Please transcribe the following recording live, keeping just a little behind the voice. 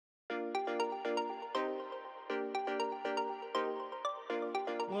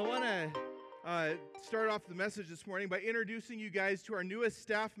Well, I want to start off the message this morning by introducing you guys to our newest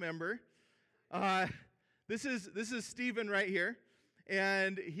staff member. This is Stephen right here,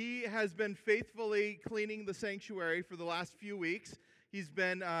 and he has been faithfully cleaning the sanctuary for the last few weeks. He's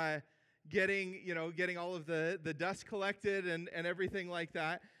been getting all of the dust collected and everything like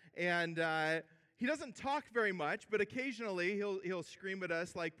that. And he doesn't talk very much, but occasionally he'll scream at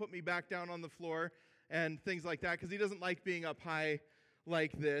us like, "Put me back down on the floor," and things like that, because he doesn't like being up high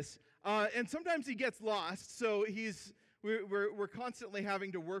like this. And sometimes he gets lost, so we're constantly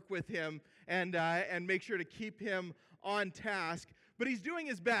having to work with him and make sure to keep him on task. But he's doing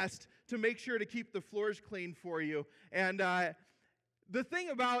his best to make sure to keep the floors clean for you. And the thing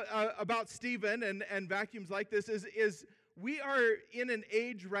about Stephen and vacuums like this is we are in an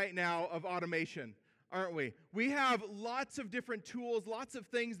age right now of automation, aren't we? We have lots of different tools, lots of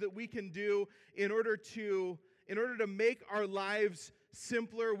things that we can do in order to make our lives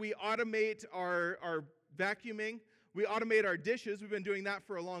simpler. We automate our vacuuming. We automate our dishes. We've been doing that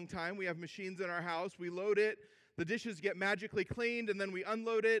for a long time. We have machines in our house. We load it. The dishes get magically cleaned, and then we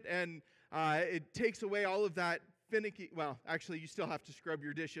unload it, and it takes away all of that finicky. Well, actually, you still have to scrub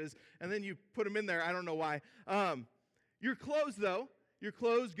your dishes, and then you put them in there. I don't know why. Your clothes, though, your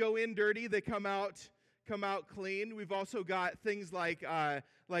clothes go in dirty. They come out clean. We've also got things like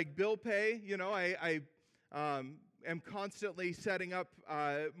bill pay. You know, I am constantly setting up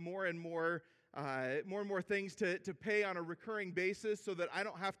more and more things to pay on a recurring basis so that I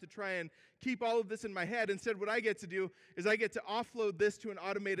don't have to try and keep all of this in my head. Instead, what I get to do is I get to offload this to an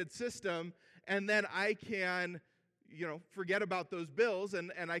automated system, and then I can, forget about those bills,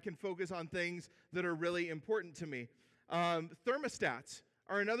 and I can focus on things that are really important to me. Thermostats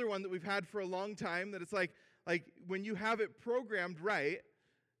are another one that we've had for a long time, that it's like when you have it programmed right,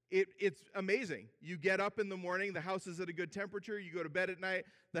 it's amazing. You get up in the morning, the house is at a good temperature. You go to bed at night,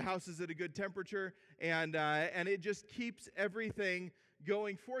 the house is at a good temperature, and it just keeps everything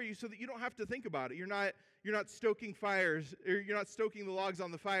going for you, so that you don't have to think about it. You're not stoking fires, or you're not stoking the logs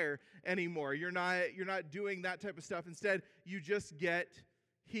on the fire anymore. You're not doing that type of stuff. Instead, you just get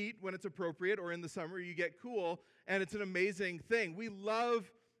heat when it's appropriate, or in the summer you get cool, and it's an amazing thing. We love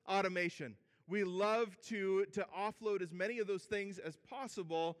automation. We love to offload as many of those things as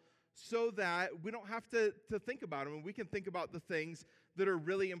possible so that we don't have to think about them, and we can think about the things that are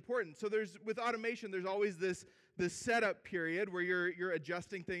really important. So with automation, there's always this setup period where you're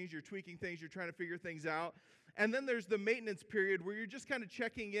adjusting things, you're tweaking things, you're trying to figure things out. And then there's the maintenance period where you're just kind of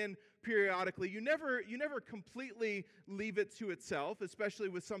checking in periodically. You never completely leave it to itself, especially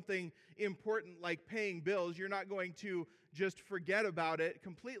with something important like paying bills. You're not going to just forget about it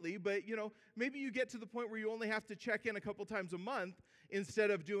completely, but maybe you get to the point where you only have to check in a couple times a month instead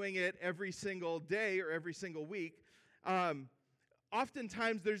of doing it every single day or every single week.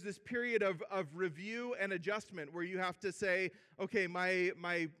 Oftentimes there's this period of review and adjustment where you have to say, okay,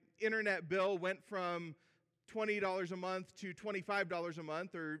 my internet bill went from $20 a month to $25 a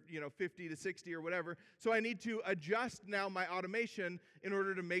month, or $50 to $60 or whatever. So I need to adjust now my automation in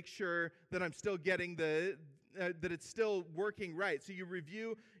order to make sure that I'm still getting that it's still working right. So you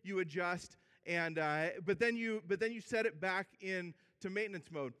review, you adjust, and but then you set it back into maintenance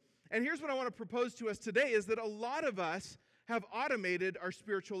mode. And here's what I want to propose to us today: is that a lot of us have automated our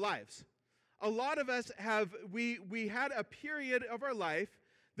spiritual lives. A lot of us we had a period of our life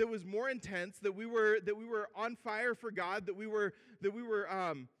that was more intense, that we were on fire for God, that we were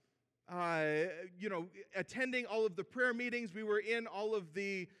attending all of the prayer meetings, we were in all of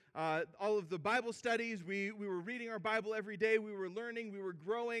the Bible studies, we were reading our Bible every day, we were learning, we were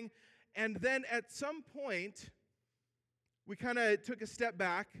growing, and then at some point we kind of took a step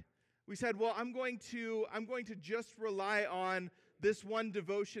back. We said, well, I'm going to just rely on this one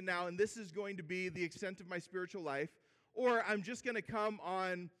devotion now, and this is going to be the extent of my spiritual life. Or I'm just going to come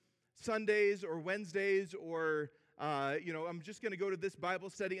on Sundays or Wednesdays, or I'm just going to go to this Bible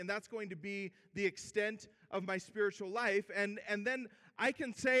study, and that's going to be the extent of my spiritual life. And then I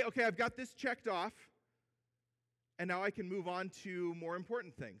can say, okay, I've got this checked off, and now I can move on to more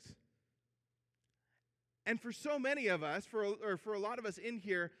important things. And for so many of us, for a lot of us in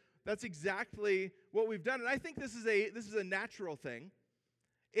here, that's exactly what we've done. And I think this is a natural thing.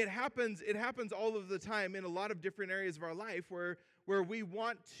 It happens all of the time in a lot of different areas of our life where we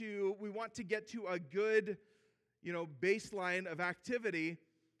want to get to a good, baseline of activity,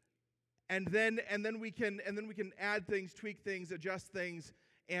 and then we can add things, tweak things, adjust things,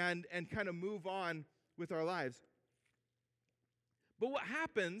 and kind of move on with our lives. But what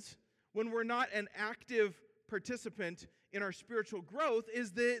happens when we're not an active participant in our spiritual growth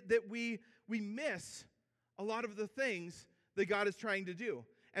is that we miss a lot of the things that God is trying to do.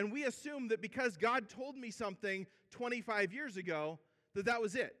 and we assume that because God told me something 25 years ago, that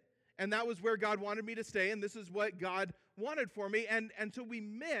was it. And that was where God wanted me to stay, and this is what God wanted for me. And so we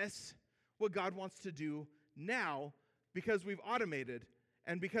miss what God wants to do now because we've automated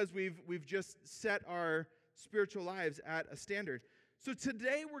and because we've just set our spiritual lives at a standard. So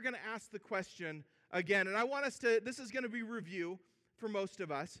today we're going to ask the question again, and I want us to, this is going to be review for most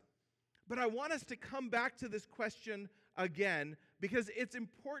of us, but I want us to come back to this question again because it's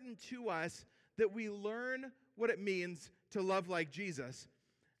important to us that we learn what it means to love like Jesus.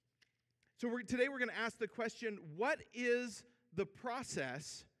 So today we're going to ask the question, what is the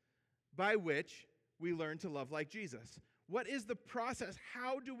process by which we learn to love like Jesus? What is the process?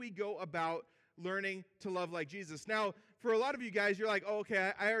 How do we go about learning to love like Jesus? Now, for a lot of you guys, you're like, oh,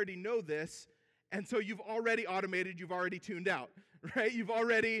 okay, I already know this, and so you've already automated, you've already tuned out, right? You've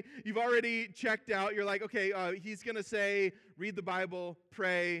already checked out. You're like, okay, he's going to say, read the Bible,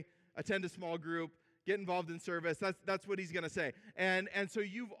 pray, attend a small group, get involved in service. That's what he's going to say. And so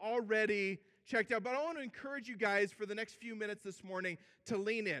you've already checked out. But I want to encourage you guys for the next few minutes this morning to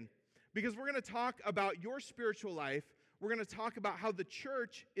lean in because we're going to talk about your spiritual life. We're going to talk about how the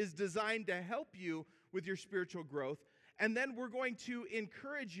church is designed to help you with your spiritual growth. And then we're going to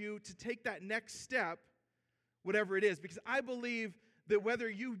encourage you to take that next step, whatever it is. Because I believe that whether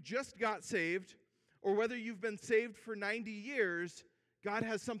you just got saved or whether you've been saved for 90 years, God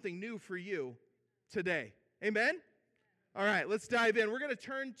has something new for you today. Amen? All right, let's dive in. We're going to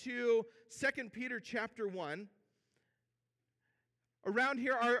turn to 2 Peter chapter 1. Around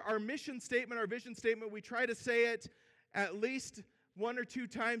here, our mission statement, our vision statement, we try to say it at least one or two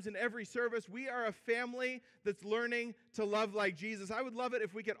times in every service. We are a family that's learning to love like Jesus. I would love it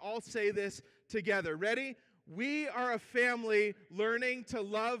if we could all say this together. Ready? We are a family learning to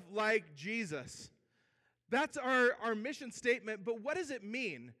love like Jesus. That's our mission statement, but what does it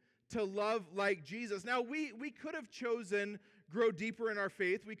mean to love like Jesus? Now, we could have chosen grow deeper in our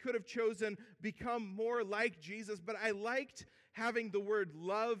faith. We could have chosen become more like Jesus, but I liked having the word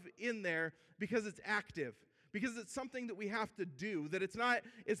love in there because it's active. Because it's something that we have to do, that it's not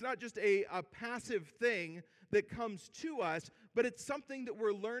just a passive thing that comes to us, but it's something that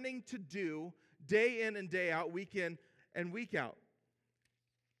we're learning to do day in and day out, week in and week out.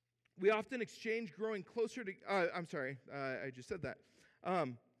 We often exchange growing closer to, I just said that.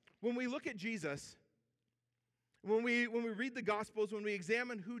 When we look at Jesus, when we read the Gospels, when we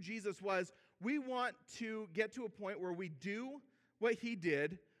examine who Jesus was, we want to get to a point where we do what he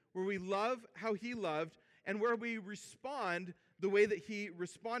did, where we love how he loved, and where we respond the way that he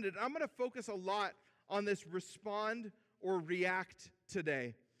responded. I'm going to focus a lot on this respond or react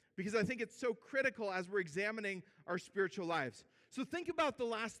today because I think it's so critical as we're examining our spiritual lives. So think about the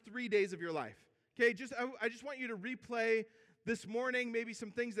last 3 days of your life. Okay, I just want you to replay this morning, maybe some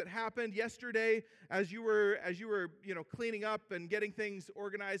things that happened yesterday as you were cleaning up and getting things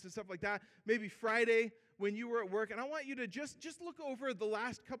organized and stuff like that. Maybe Friday when you were at work. And I want you to just look over the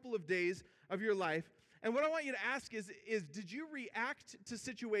last couple of days of your life. And what I want you to ask is did you react to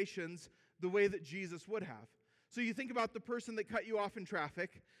situations the way that Jesus would have? So you think about the person that cut you off in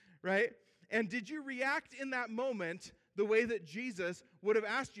traffic, right? And did you react in that moment the way that Jesus would have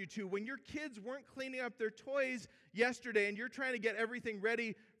asked you to? When your kids weren't cleaning up their toys yesterday and you're trying to get everything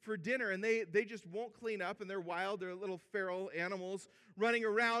ready for dinner and they just won't clean up and they're wild, they're little feral animals running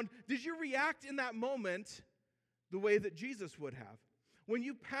around, did you react in that moment the way that Jesus would have? When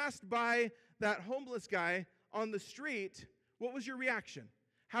you passed by that homeless guy on the street, what was your reaction?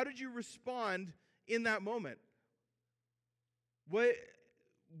 How did you respond in that moment? What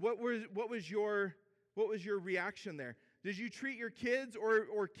was your reaction there? Did you treat your kids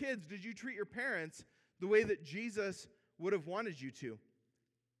or kids, did you treat your parents the way that Jesus would have wanted you to?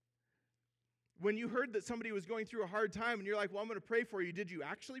 When you heard that somebody was going through a hard time and you're like, well, I'm going to pray for you, did you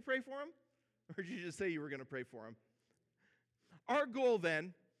actually pray for them? Or did you just say you were going to pray for them? Our goal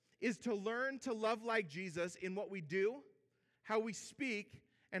then is to learn to love like Jesus in what we do, how we speak,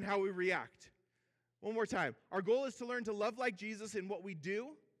 and how we react. One more time. Our goal is to learn to love like Jesus in what we do,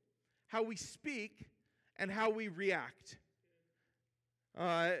 how we speak, and how we react.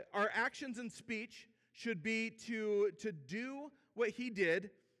 Our actions and speech should be to do what he did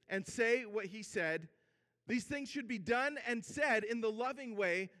and say what he said. These things should be done and said in the loving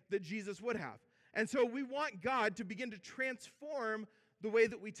way that Jesus would have. And so we want God to begin to transform the way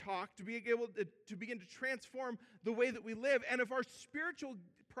that we talk, to be able to begin to transform the way that we live. And if our spiritual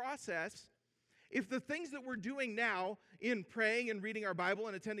process, if the things that we're doing now in praying and reading our Bible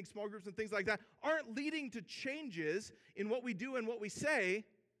and attending small groups and things like that aren't leading to changes in what we do and what we say,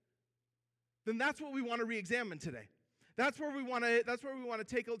 then that's what we want to re-examine today. That's where we want to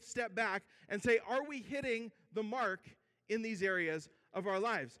take a step back and say, are we hitting the mark in these areas of our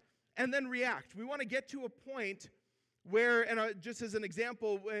lives? And then react. We want to get to a point where, and just as an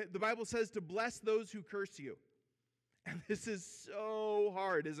example, the Bible says to bless those who curse you. And this is so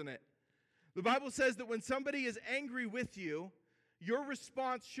hard, isn't it? The Bible says that when somebody is angry with you, your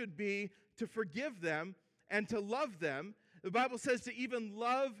response should be to forgive them and to love them. The Bible says to even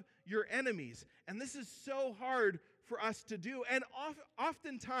love your enemies. And this is so hard for us to do. And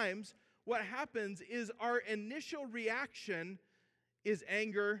oftentimes, what happens is our initial reaction is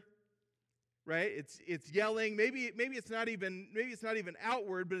anger, right? It's yelling. Maybe it's not even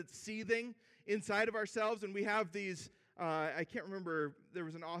outward, but it's seething inside of ourselves. And we have these. I can't remember. There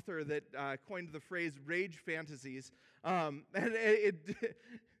was an author that coined the phrase "rage fantasies," and it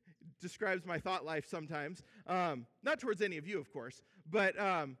describes my thought life sometimes. Not towards any of you, of course, but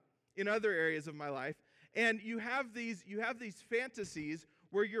in other areas of my life. And you have these fantasies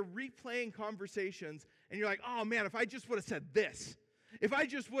where you're replaying conversations, and you're like, oh man, if I just would have said this, if I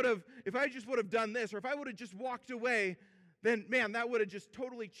just would have done this, or if I would have just walked away, then man, that would have just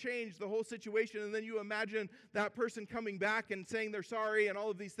totally changed the whole situation. And then you imagine that person coming back and saying they're sorry and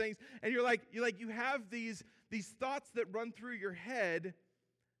all of these things, and you have these thoughts that run through your head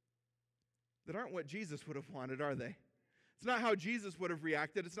that aren't what Jesus would have wanted, are they? It's not how Jesus would have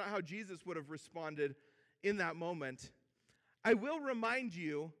reacted. It's not how Jesus would have responded in that moment. I will remind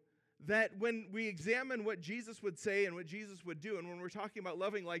you that when we examine what Jesus would say and what Jesus would do, and when we're talking about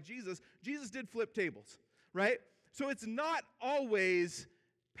loving like Jesus, Jesus did flip tables, right? So it's not always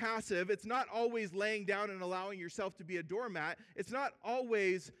passive. It's not always laying down and allowing yourself to be a doormat. It's not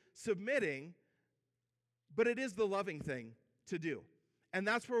always submitting, but it is the loving thing to do. And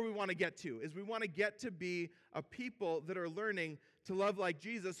that's where we want to get to, is we want to get to be a people that are learning to love like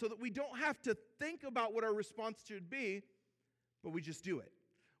Jesus so that we don't have to think about what our response should be, but we just do it.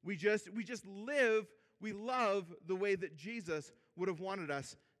 We just live, we love the way that Jesus would have wanted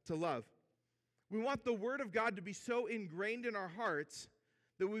us to love. We want the Word of God to be so ingrained in our hearts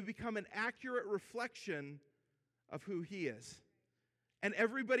that we become an accurate reflection of who He is. And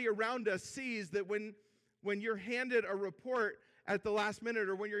everybody around us sees that when you're handed a report at the last minute,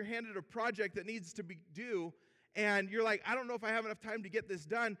 or when you're handed a project that needs to be due, and you're like, I don't know if I have enough time to get this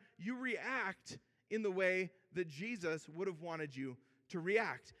done, you react in the way that Jesus would have wanted you to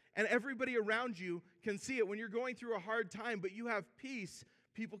react. And everybody around you can see it. When you're going through a hard time, but you have peace,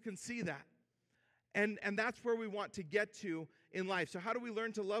 people can see that. And that's where we want to get to in life. So how do we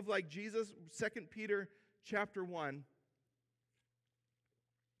learn to love like Jesus? 2 Peter chapter 1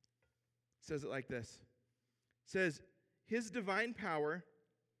 says it like this. It says, His divine power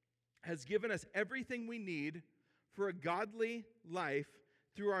has given us everything we need for a godly life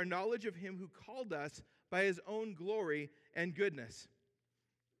through our knowledge of Him who called us by His own glory and goodness.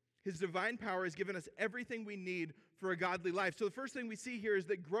 His divine power has given us everything we need for a godly life. So the first thing we see here is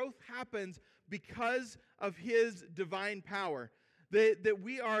that growth happens because of His divine power. That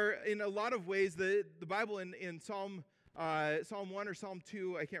we are, in a lot of ways, the Bible in Psalm 1 or Psalm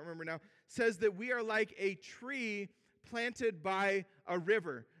 2, I can't remember now, says that we are like a tree planted by a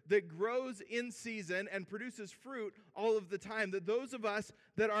river that grows in season and produces fruit all of the time. That those of us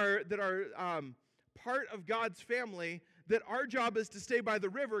that are part of God's family, that our job is to stay by the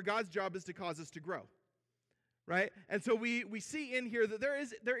river, God's job is to cause us to grow, right? And so we see in here that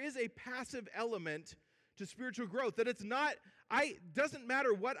there is a passive element to spiritual growth, that it's not, doesn't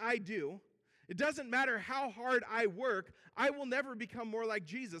matter what I do, it doesn't matter how hard I work, I will never become more like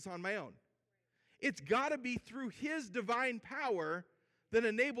Jesus on my own. It's got to be through His divine power that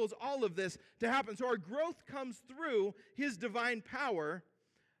enables all of this to happen. So our growth comes through His divine power,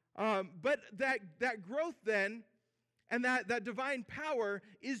 but that growth then, and that divine power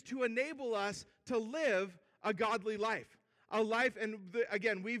is to enable us to live a godly life. A life, and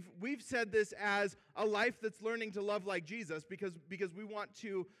again, we've said this as a life that's learning to love like Jesus, because we want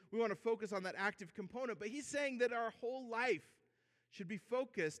to focus on that active component. But He's saying that our whole life should be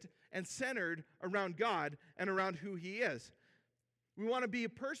focused and centered around God and around who He is. We want to be a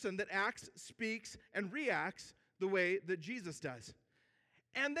person that acts, speaks, and reacts the way that Jesus does.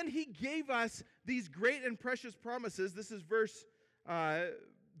 And then He gave us these great and precious promises. This is verse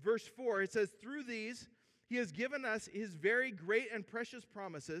 4. It says, through these He has given us His very great and precious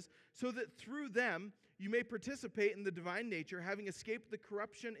promises, so that through them you may participate in the divine nature, having escaped the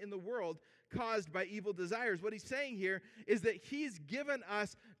corruption in the world caused by evil desires. What He's saying here is that He's given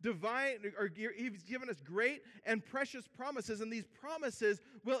us He's given us great and precious promises, and these promises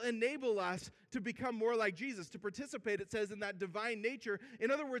will enable us to become more like Jesus, to participate, it says, in that divine nature. In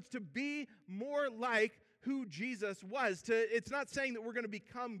other words, to be more like who Jesus was. It's not saying that we're going to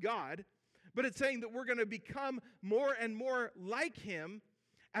become God, but it's saying that we're going to become more and more like him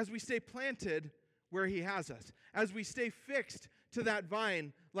as we stay planted where he has us, as we stay fixed to that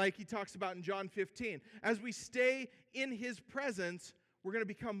vine like he talks about in John 15. As we stay in his presence, we're going to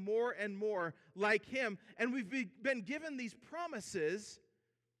become more and more like him. And we've been given these promises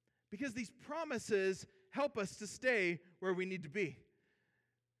because these promises help us to stay where we need to be.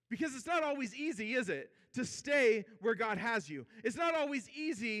 Because it's not always easy, is it, to stay where God has you? It's not always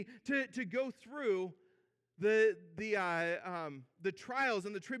easy to go through the trials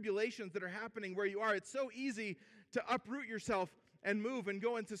and the tribulations that are happening where you are. It's so easy to uproot yourself and move and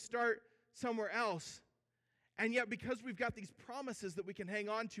go and to start somewhere else. And yet, because we've got these promises that we can hang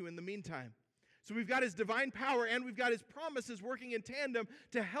on to in the meantime. So we've got his divine power and we've got his promises working in tandem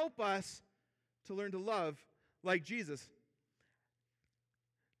to help us to learn to love like Jesus.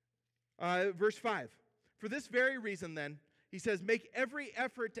 Verse 5. For this very reason, then, he says, make every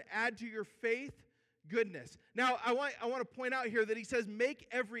effort to add to your faith goodness. Now, I want to point out here that he says, make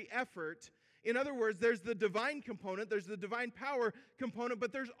every effort. In other words, there's the divine component, there's the divine power component,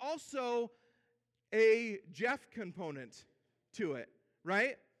 but there's also a Jeff component to it,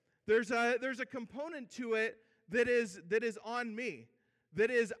 right? There's a component to it that is on me. That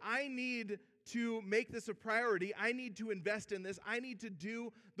is, I need to make this a priority. I need to invest in this. I need to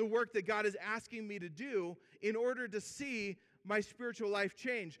do the work that God is asking me to do in order to see my spiritual life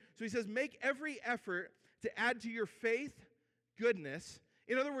change. So he says, make every effort to add to your faith goodness.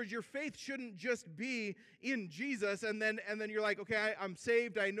 In other words, your faith shouldn't just be in Jesus and then you're like, okay, I'm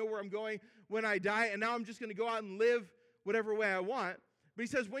saved. I know where I'm going when I die, and now I'm just going to go out and live whatever way I want. But he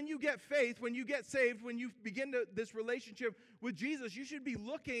says, when you get faith, when you get saved, when you begin this relationship with Jesus, you should be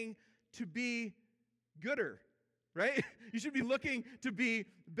looking to be gooder, right? You should be looking to be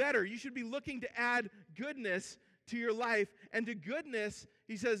better. You should be looking to add goodness to your life. And to goodness,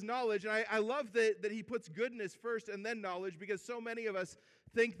 he says knowledge. And I love that he puts goodness first and then knowledge, because so many of us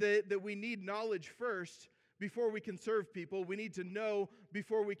think that we need knowledge first before we can serve people. We need to know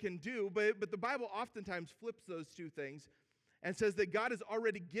before we can do. But the Bible oftentimes flips those two things and says that God has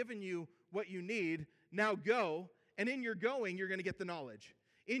already given you what you need. Now go, and in your going, you're going to get the knowledge.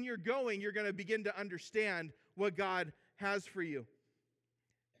 In your going, you're going to begin to understand what God has for you.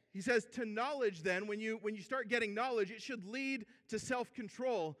 He says to knowledge then, when you start getting knowledge, it should lead to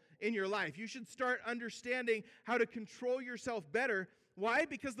self-control in your life. You should start understanding how to control yourself better. Why?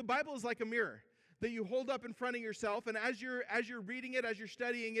 Because the Bible is like a mirror that you hold up in front of yourself, and as you're reading it, as you're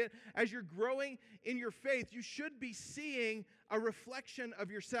studying it, as you're growing in your faith, you should be seeing a reflection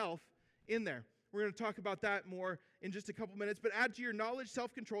of yourself in there. We're going to talk about that more in just a couple minutes, but add to your knowledge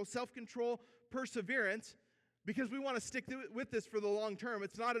self-control, perseverance, because we want to stick with this for the long term.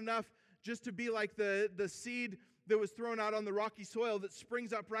 It's not enough just to be like the seed that was thrown out on the rocky soil that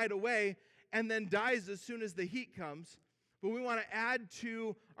springs up right away and then dies as soon as the heat comes. But we want to add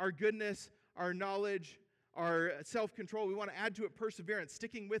to our goodness, our knowledge, our self-control. We want to add to it perseverance,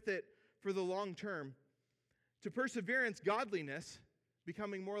 sticking with it for the long term. To perseverance, godliness,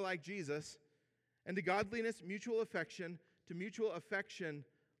 becoming more like Jesus. And to godliness, mutual affection. To mutual affection,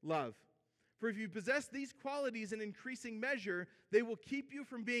 love. For if you possess these qualities in increasing measure, they will keep you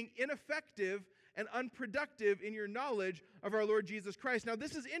from being ineffective and unproductive in your knowledge of our Lord Jesus Christ. Now,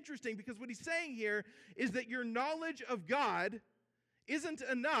 this is interesting because what he's saying here is that your knowledge of God isn't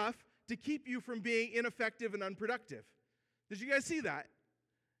enough to keep you from being ineffective and unproductive. Did you guys see that?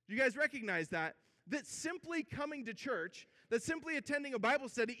 Do you guys recognize that? That simply coming to church, that simply attending a Bible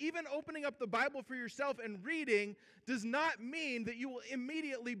study, even opening up the Bible for yourself and reading, does not mean that you will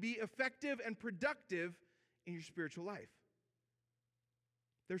immediately be effective and productive in your spiritual life.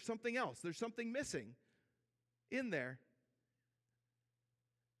 There's something else. There's something missing in there.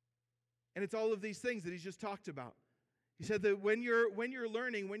 And it's all of these things that he's just talked about. He said that when you're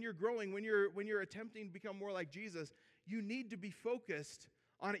learning, when you're growing, when you're attempting to become more like Jesus, you need to be focused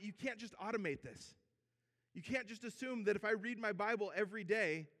on it. You can't just automate this. You can't just assume that if I read my Bible every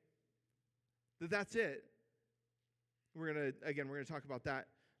day, that's it. We're going to talk about that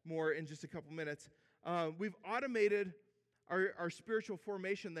more in just a couple minutes. We've automated our spiritual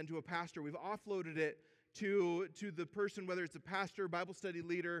formation then to a pastor. We've offloaded it to the person, whether it's a pastor, Bible study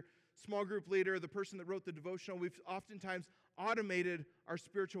leader, small group leader, the person that wrote the devotional. We've oftentimes automated our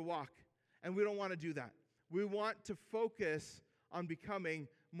spiritual walk, and we don't want to do that. We want to focus on becoming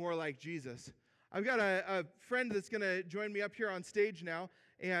more like Jesus. I've got a friend that's going to join me up here on stage now,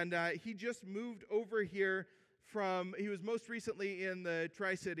 and he just moved over here he was most recently in the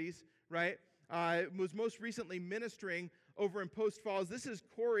Tri-Cities, right? Was most recently ministering over in Post Falls. This is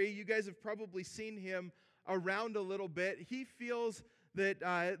Corey. You guys have probably seen him around a little bit. He feels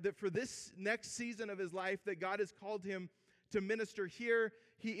that for this next season of his life that God has called him to minister here.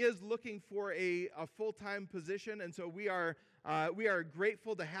 He is looking for a full-time position, and so we are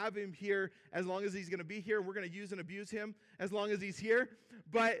grateful to have him here as long as he's going to be here. We're going to use and abuse him as long as he's here,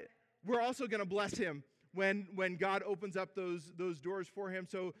 but we're also going to bless him when God opens up those doors for him.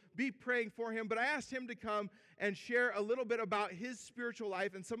 So be praying for him. But I asked him to come and share a little bit about his spiritual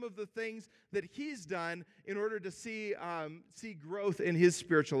life and some of the things that he's done in order to see growth in his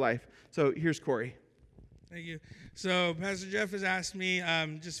spiritual life. So here's Corey. Thank you. So Pastor Jeff has asked me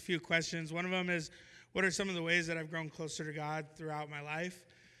just a few questions. One of them is, what are some of the ways that I've grown closer to God throughout my life?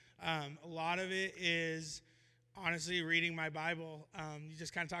 A lot of it is honestly reading my Bible. You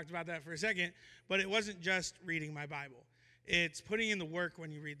just kind of talked about that for a second, but it wasn't just reading my Bible. It's putting in the work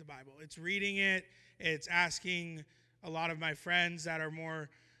when you read the Bible. It's reading it. It's asking a lot of my friends that are more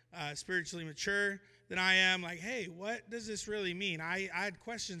spiritually mature than I am, like, hey, what does this really mean? I had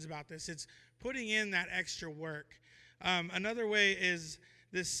questions about this. It's putting in that extra work. Another way is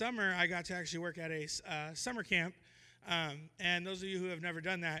this summer I got to actually work at a summer camp, and those of you who have never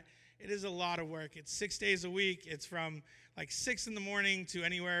done that, it is a lot of work. It's 6 days a week. It's from like 6 in the morning to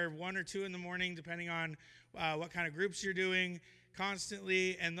anywhere 1 or 2 in the morning, depending on what kind of groups you're doing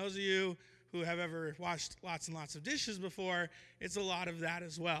constantly. And those of you who have ever washed lots and lots of dishes before, it's a lot of that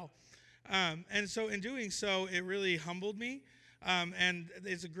as well. And so in doing so, it really humbled me. And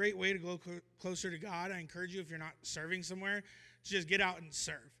it's a great way to go closer to God. I encourage you, if you're not serving somewhere, to just get out and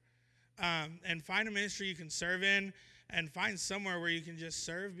serve. And find a ministry you can serve in, and find somewhere where you can just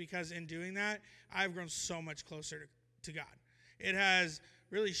serve, because in doing that, I've grown so much closer to God. It has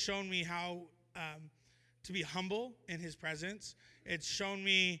really shown me how to be humble in his presence. It's shown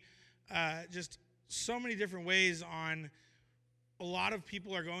me just so many different ways on a lot of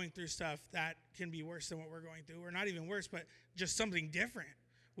people are going through stuff that can be worse than what we're going through, or not even worse, but just something different.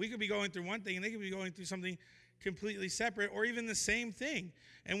 We could be going through one thing, and they could be going through something completely separate, or even the same thing.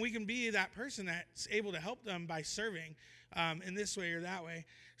 And we can be that person that's able to help them by serving in this way or that way.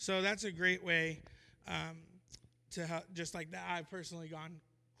 So that's a great way to help, just like that. I've personally gone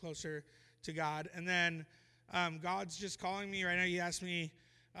closer to God. And then God's just calling me right now. You asked me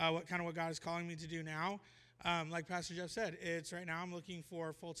what God is calling me to do now. Like Pastor Jeff said, it's right now I'm looking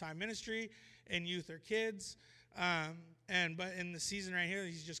for full-time ministry in youth or kids. But in the season right here,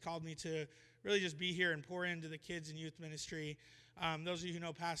 he's just called me to really just be here and pour into the kids and youth ministry. Those of you who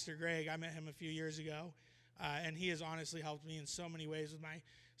know Pastor Greg, I met him a few years ago, and he has honestly helped me in so many ways with my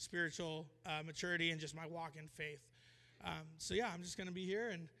spiritual maturity and just my walk in faith. So yeah, I'm just going to be here,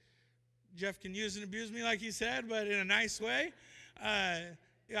 and Jeff can use and abuse me like he said, but in a nice way.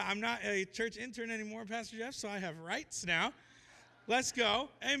 Yeah, I'm not a church intern anymore, Pastor Jeff, so I have rights now. Let's go.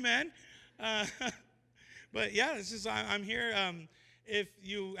 Amen. But yeah, I'm here. If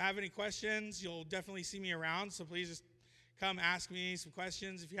you have any questions, you'll definitely see me around, so please just come ask me some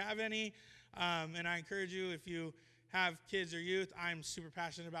questions if you have any. And I encourage you, if you have kids or youth, I'm super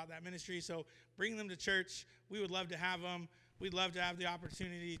passionate about that ministry, so bring them to church. We would love to have them. We'd love to have the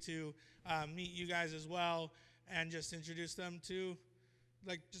opportunity to meet you guys as well and just introduce them to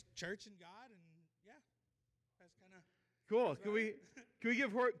like just church and God, and yeah, that's kind of cool. Can we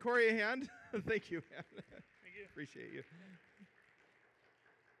give Corey a hand? Thank you, man. Thank you. Appreciate you.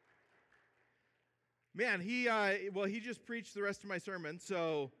 Man, he just preached the rest of my sermon,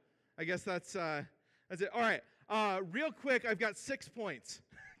 so I guess that's it. All right, real quick, I've got 6 points.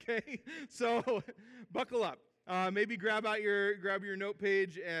 Okay, so buckle up. Maybe grab your note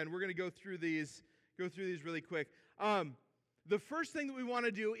page, and we're gonna go through these really quick. The first thing that we want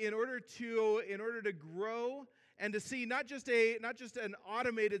to do in order to grow and to see not just an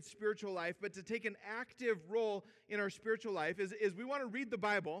automated spiritual life, but to take an active role in our spiritual life is we want to read the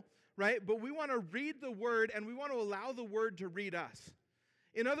Bible, right? But we want to read the Word, and we want to allow the Word to read us.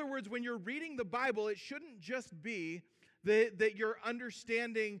 In other words, when you're reading the Bible, it shouldn't just be that you're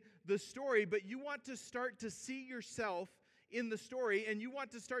understanding the story, but you want to start to see yourself in the story, and you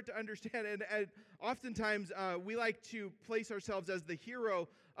want to start to understand, and oftentimes we like to place ourselves as the hero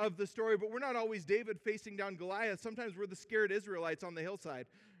of the story, but we're not always David facing down Goliath. Sometimes we're the scared Israelites on the hillside,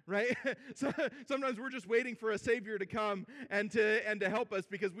 right? So sometimes we're just waiting for a Savior to come and to help us,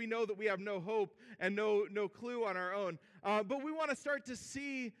 because we know that we have no hope and no clue on our own. But we want to start to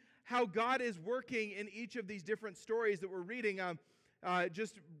see how God is working in each of these different stories that we're reading.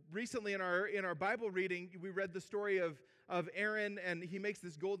 Just recently in our Bible reading, we read the story of Aaron, and he makes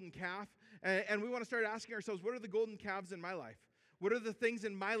this golden calf. And we want to start asking ourselves, what are the golden calves in my life? What are the things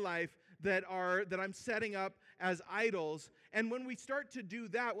in my life that I'm setting up as idols. And when we start to do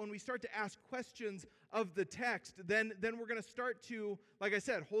that, when we start to ask questions of the text, then we're going to start to, like I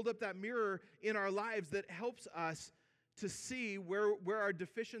said, hold up that mirror in our lives that helps us to see where our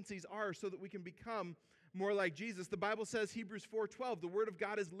deficiencies are so that we can become more like Jesus. The Bible says, Hebrews 4:12, the word of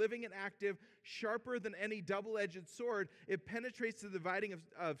God is living and active, sharper than any double-edged sword. It penetrates to the dividing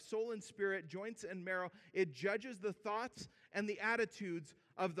of soul and spirit, joints and marrow. It judges the thoughts and the attitudes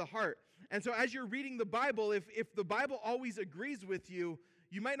of the heart. And so as you're reading the Bible, if the Bible always agrees with you,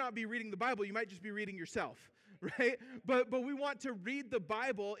 you might not be reading the Bible, you might just be reading yourself, right? But we want to read the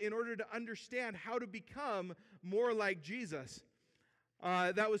Bible in order to understand how to become more like Jesus.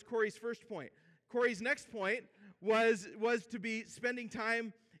 That was Corey's first point. Corey's next point was to be spending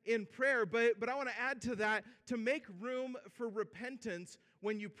time in prayer, but I want to add to that to make room for repentance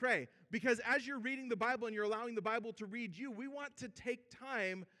when you pray. Because as you're reading the Bible and you're allowing the Bible to read you, we want to take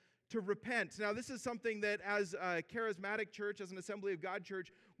time to repent. Now, this is something that as a charismatic church, as an Assembly of God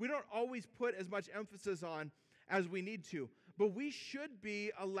church, we don't always put as much emphasis on as we need to. But we should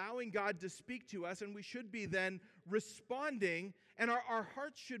be allowing God to speak to us, and we should be then responding, and our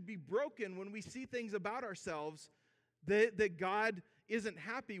hearts should be broken when we see things about ourselves that God isn't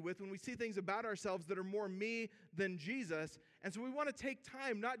happy with, when we see things about ourselves that are more me than Jesus. And so we want to take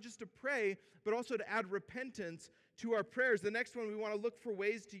time not just to pray, but also to add repentance to our prayers. The next one, we want to look for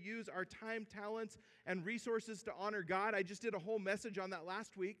ways to use our time, talents, and resources to honor God. I just did a whole message on that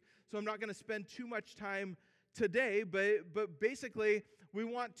last week, so I'm not going to spend too much time today, but basically we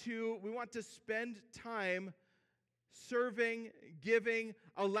want to spend time serving, giving,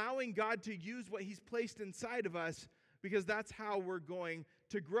 allowing God to use what He's placed inside of us, because that's how we're going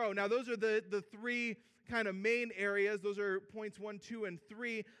to grow. Now, those are the three kind of main areas. Those are points 1, 2, and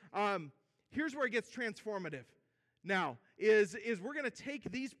 3. Here's where it gets transformative. Now, is we're going to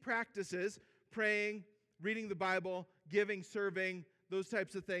take these practices, praying, reading the Bible, giving, serving, those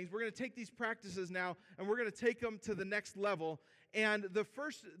types of things. We're going to take these practices now, and we're going to take them to the next level. And the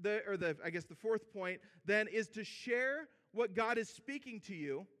fourth point then is to share what God is speaking to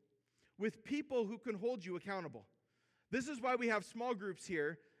you with people who can hold you accountable. This is why we have small groups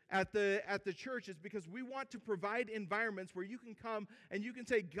here at the church, is because we want to provide environments where you can come and you can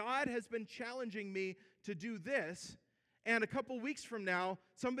say, God has been challenging me to do this. And a couple weeks from now,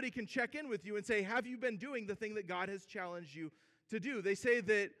 somebody can check in with you and say, have you been doing the thing that God has challenged you to do? They say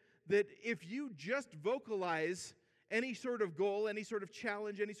that if you just vocalize any sort of goal, any sort of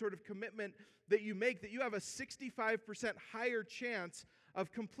challenge, any sort of commitment that you make, that you have a 65% higher chance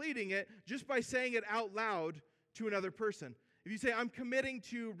of completing it just by saying it out loud to another person. If you say, I'm committing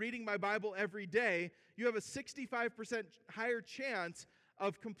to reading my Bible every day, you have a 65% higher chance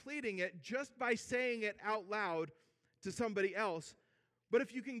of completing it just by saying it out loud to somebody else. But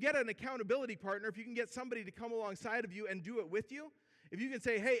if you can get an accountability partner, if you can get somebody to come alongside of you and do it with you, if you can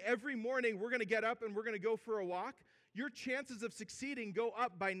say, hey, every morning we're going to get up and we're going to go for a walk, your chances of succeeding go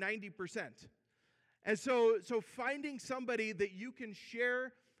up by 90%. And so finding somebody that you can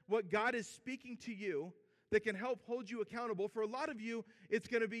share what God is speaking to you, that can help hold you accountable. For a lot of you, it's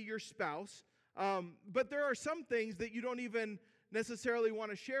going to be your spouse. But there are some things that you don't even necessarily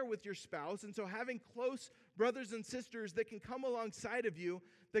want to share with your spouse. And so having close brothers and sisters that can come alongside of you,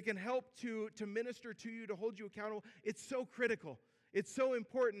 that can help to minister to you, to hold you accountable, it's so critical. It's so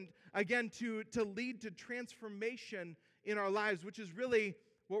important, again, to lead to transformation in our lives, which is really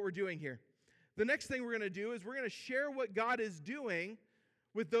what we're doing here. The next thing we're going to do is we're going to share what God is doing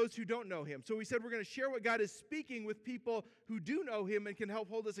with those who don't know Him. So we said we're going to share what God is speaking with people who do know Him and can help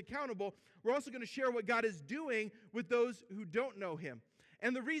hold us accountable. We're also going to share what God is doing with those who don't know Him.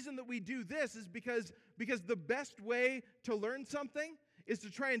 And the reason that we do this is because the best way to learn something is to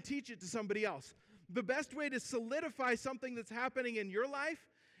try and teach it to somebody else. The best way to solidify something that's happening in your life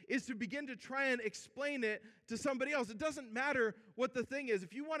is to begin to try and explain it to somebody else. It doesn't matter what the thing is.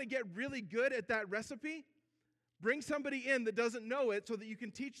 If you want to get really good at that recipe, bring somebody in that doesn't know it so that you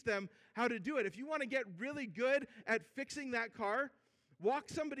can teach them how to do it. If you want to get really good at fixing that car, walk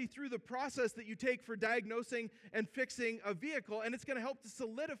somebody through the process that you take for diagnosing and fixing a vehicle, and it's going to help to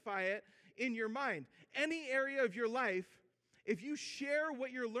solidify it in your mind. Any area of your life, if you share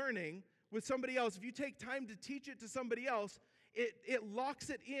what you're learning with somebody else, if you take time to teach it to somebody else, it locks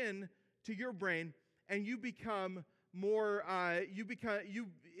it in to your brain, and you become more,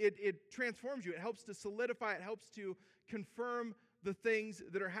 it transforms you. It helps to solidify, it helps to confirm the things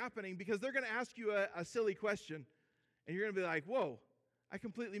that are happening, because they're going to ask you a silly question, and you're going to be like, whoa, I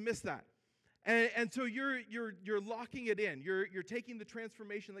completely missed that. And so you're locking it in. You're taking the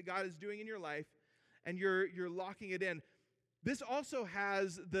transformation that God is doing in your life, and you're locking it in. This also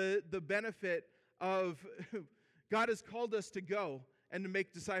has the benefit of God has called us to go and to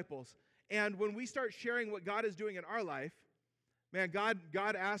make disciples. And when we start sharing what God is doing in our life, man,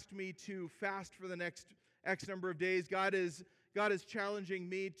 God asked me to fast for the next X number of days. God is challenging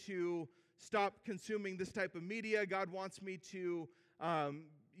me to stop consuming this type of media. God wants me to,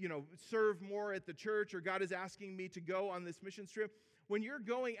 serve more at the church, or God is asking me to go on this mission trip. When you're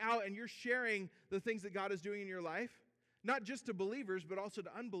going out and you're sharing the things that God is doing in your life, not just to believers, but also to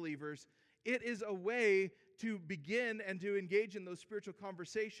unbelievers, it is a way to begin and to engage in those spiritual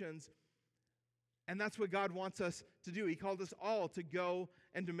conversations. And that's what God wants us to do. He called us all to go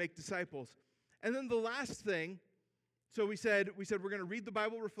and to make disciples. And then the last thing, so we said we're going to read the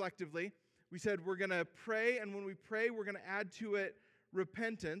Bible reflectively. We said we're going to pray, and when we pray, we're going to add to it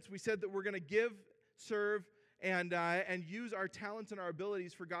repentance. We said that we're going to give, serve, and use our talents and our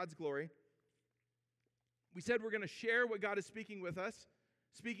abilities for God's glory. We said we're going to share what God is speaking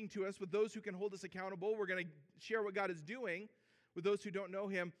to us with those who can hold us accountable. We're going to share what God is doing with those who don't know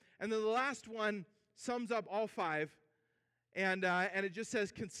Him. And then the last one sums up all five, and it just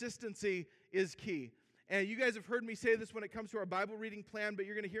says consistency is key. And you guys have heard me say this when it comes to our Bible reading plan, but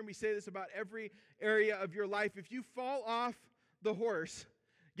you're going to hear me say this about every area of your life. If you fall off the horse,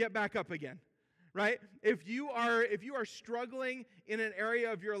 get back up again, right? If you are struggling in an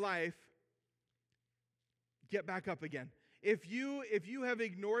area of your life, get back up again. If you have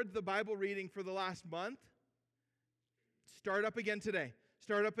ignored the Bible reading for the last month, start up again today.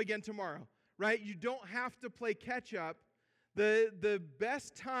 Start up again tomorrow, right? You don't have to play catch up. The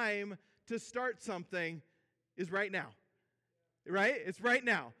best time to start something is right now, right? It's right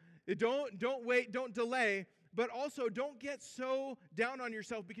now. Don't wait, don't delay, but also don't get so down on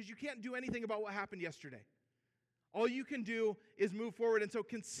yourself because you can't do anything about what happened yesterday. All you can do is move forward. And so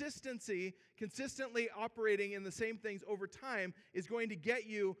consistently operating in the same things over time is going to get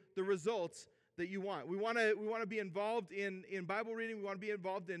you the results that you want. We want to be involved in Bible reading. We want to be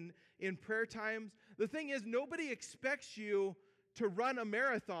involved in prayer times. The thing is, nobody expects you to run a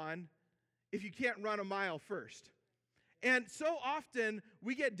marathon if you can't run a mile first. And so often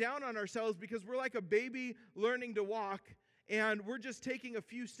we get down on ourselves because we're like a baby learning to walk, and we're just taking a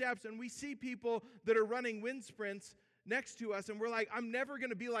few steps, and we see people that are running wind sprints next to us, and we're like, I'm never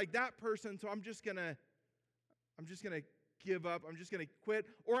going to be like that person, so I'm just going to give up, I'm just going to quit,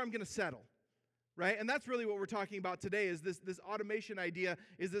 or I'm going to settle, right? And that's really what we're talking about today is this automation idea,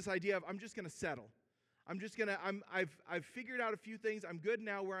 is this idea of I'm just going to settle. I've figured out a few things, I'm good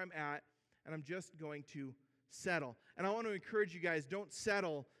now where I'm at, and I'm just going to settle. And I want to encourage you guys, don't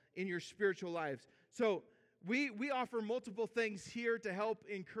settle in your spiritual lives. So we offer multiple things here to help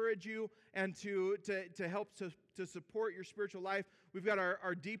encourage you and to help to support your spiritual life. We've got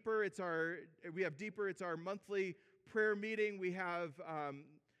our Deeper. It's our monthly prayer meeting. We have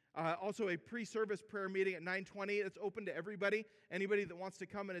also a pre-service prayer meeting at 9:20. It's open to everybody. Anybody that wants to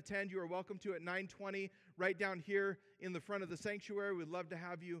come and attend, you are welcome to at 9:20 right down here in the front of the sanctuary. We'd love to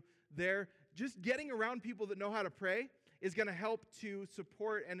have you there. Just getting around people that know how to pray is going to help to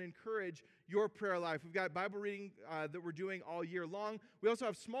support and encourage your prayer life. We've got Bible reading that we're doing all year long. We also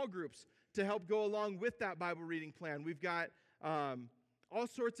have small groups to help go along with that Bible reading plan. We've got all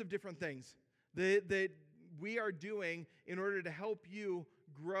sorts of different things that we are doing in order to help you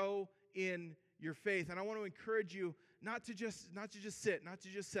grow in your faith. And I want to encourage you not to just sit, not to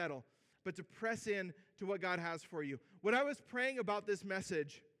just settle, but to press in to what God has for you. When I was praying about this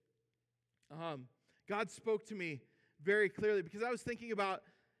message, God spoke to me very clearly because I was thinking about,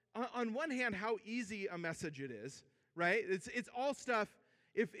 on one hand, how easy a message it is, right? It's all stuff.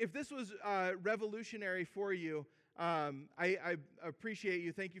 If this was revolutionary for you, I appreciate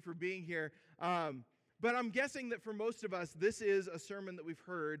you. Thank you for being here. But I'm guessing that for most of us, this is a sermon that we've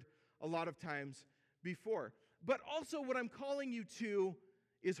heard a lot of times before. But also what I'm calling you to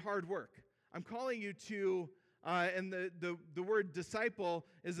is hard work. I'm calling you to, and the word disciple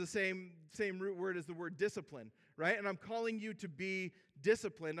is the same root word as the word discipline, right? And I'm calling you to be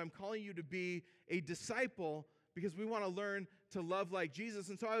disciplined. I'm calling you to be a disciple because we want to learn to love like Jesus.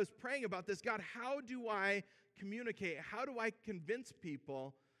 And so I was praying about this. God, how do I communicate? How do I convince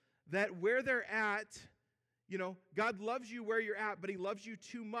people that where they're at, God loves you where you're at, but He loves you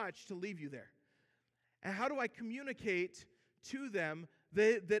too much to leave you there? And how do I communicate to them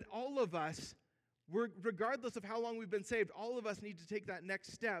that all of us, regardless of how long we've been saved, all of us need to take that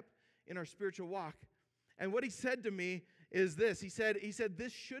next step in our spiritual walk? And what He said to me is this. He said,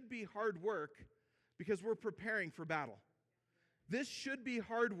 this should be hard work because we're preparing for battle. This should be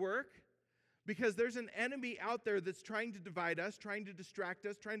hard work because there's an enemy out there that's trying to divide us, trying to distract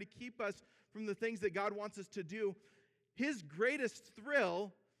us, trying to keep us from the things that God wants us to do. His greatest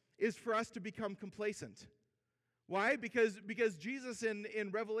thrill is for us to become complacent. Why? Because Jesus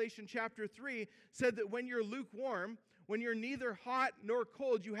in Revelation chapter 3 said that when you're lukewarm, when you're neither hot nor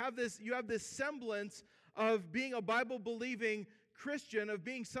cold, you have this semblance of being a Bible-believing Christian, of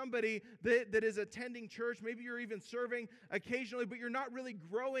being somebody that is attending church. Maybe you're even serving occasionally, but you're not really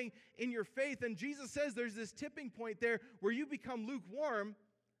growing in your faith. And Jesus says there's this tipping point there where you become lukewarm,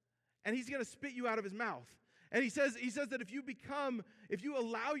 and he's going to spit you out of his mouth. And he says that if you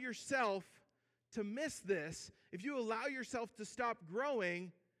allow yourself to miss this, if you allow yourself to stop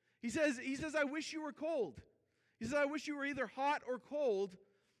growing, he says, I wish you were cold. He says, I wish you were either hot or cold,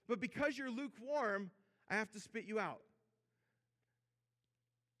 but because you're lukewarm, I have to spit you out.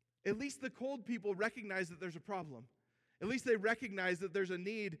 At least the cold people recognize that there's a problem. At least they recognize that there's a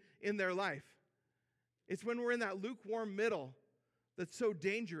need in their life. It's when we're in that lukewarm middle that's so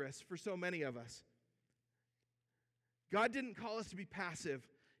dangerous for so many of us. God didn't call us to be passive.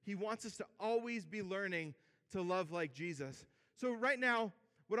 He wants us to always be learning to love like Jesus. So right now,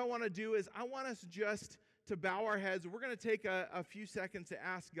 what I want to do is I want us just to bow our heads. We're going to take a few seconds to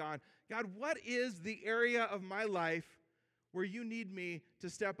ask God, what is the area of my life where you need me to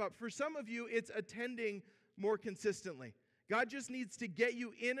step up? For some of you, it's attending more consistently. God just needs to get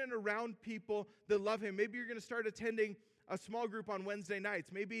you in and around people that love him. Maybe you're going to start attending a small group on Wednesday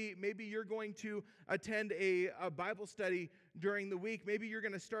nights. Maybe you're going to attend a Bible study during the week. Maybe you're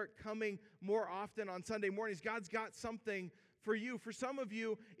going to start coming more often on Sunday mornings. God's got something for you. For some of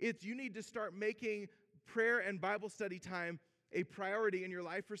you, it's you need to start making prayer and Bible study time a priority in your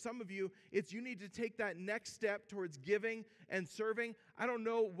life. For some of you, it's you need to take that next step towards giving and serving. I don't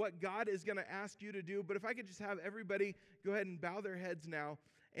know what God is going to ask you to do, but if I could just have everybody go ahead and bow their heads now,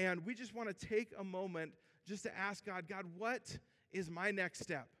 and we just want to take a moment just to ask God, what is my next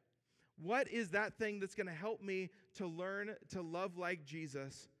step? What is that thing that's going to help me to learn to love like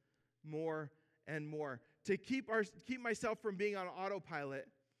Jesus more and more? To keep myself from being on autopilot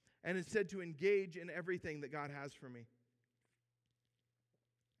and instead to engage in everything that God has for me.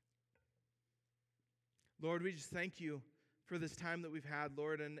 Lord, we just thank you for this time that we've had,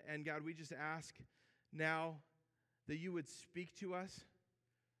 Lord. And God, we just ask now that you would speak to us.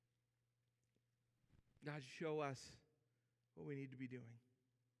 God, show us what we need to be doing.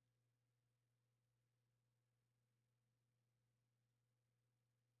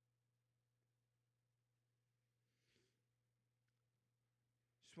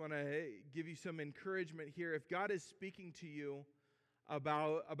 Just want to give you some encouragement here. If God is speaking to you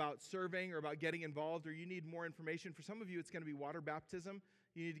about serving or about getting involved, or you need more information, for some of you it's going to be water baptism.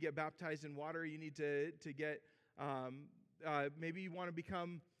 You need to get baptized in water. You need to get, maybe you want to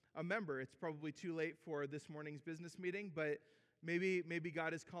become a member. It's probably too late for this morning's business meeting, but maybe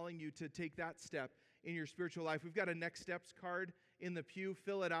God is calling you to take that step in your spiritual life. We've got a next steps card in the pew.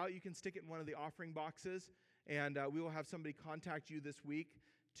 Fill it out. You can stick it in one of the offering boxes, and we will have somebody contact you this week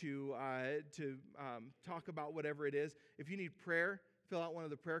to talk about whatever it is. If you need prayer, fill out one of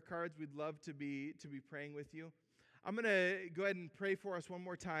the prayer cards. We'd love to be praying with you. I'm going to go ahead and pray for us one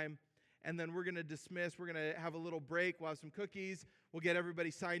more time, and then we're going to dismiss. We're going to have a little break. We'll have some cookies. We'll get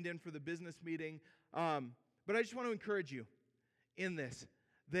everybody signed in for the business meeting. But I just want to encourage you in this,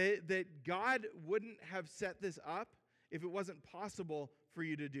 that God wouldn't have set this up if it wasn't possible for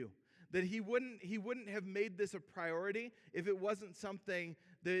you to do. That he wouldn't have made this a priority if it wasn't something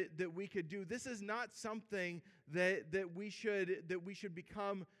that we could do. This is not something that we should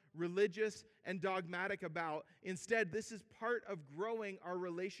become religious and dogmatic about. Instead, this is part of growing our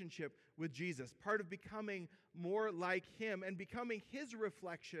relationship with Jesus, part of becoming more like him and becoming his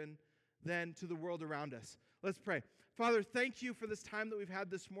reflection then to the world around us. Let's pray. Father, thank you for this time that we've had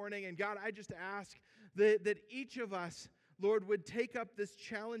this morning. And God, I just ask that each of us, Lord, would take up this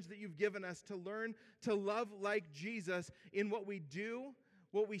challenge that you've given us to learn to love like Jesus in what we do,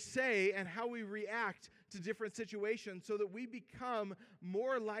 what we say, and how we react to different situations so that we become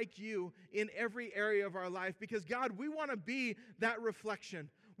more like you in every area of our life. Because, God, we want to be that reflection.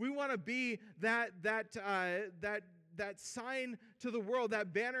 We want to be that sign to the world,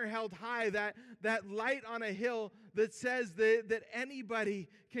 that banner held high, that light on a hill that says that anybody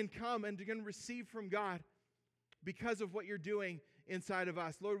can come and can receive from God because of what you're doing inside of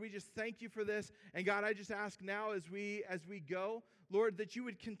us. Lord, we just thank you for this. And God, I just ask now as we go, Lord, that you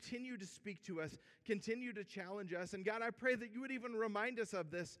would continue to speak to us, continue to challenge us. And God, I pray that you would even remind us of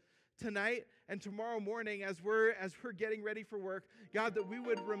this tonight and tomorrow morning as we're getting ready for work. God, that we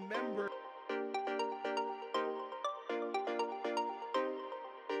would remember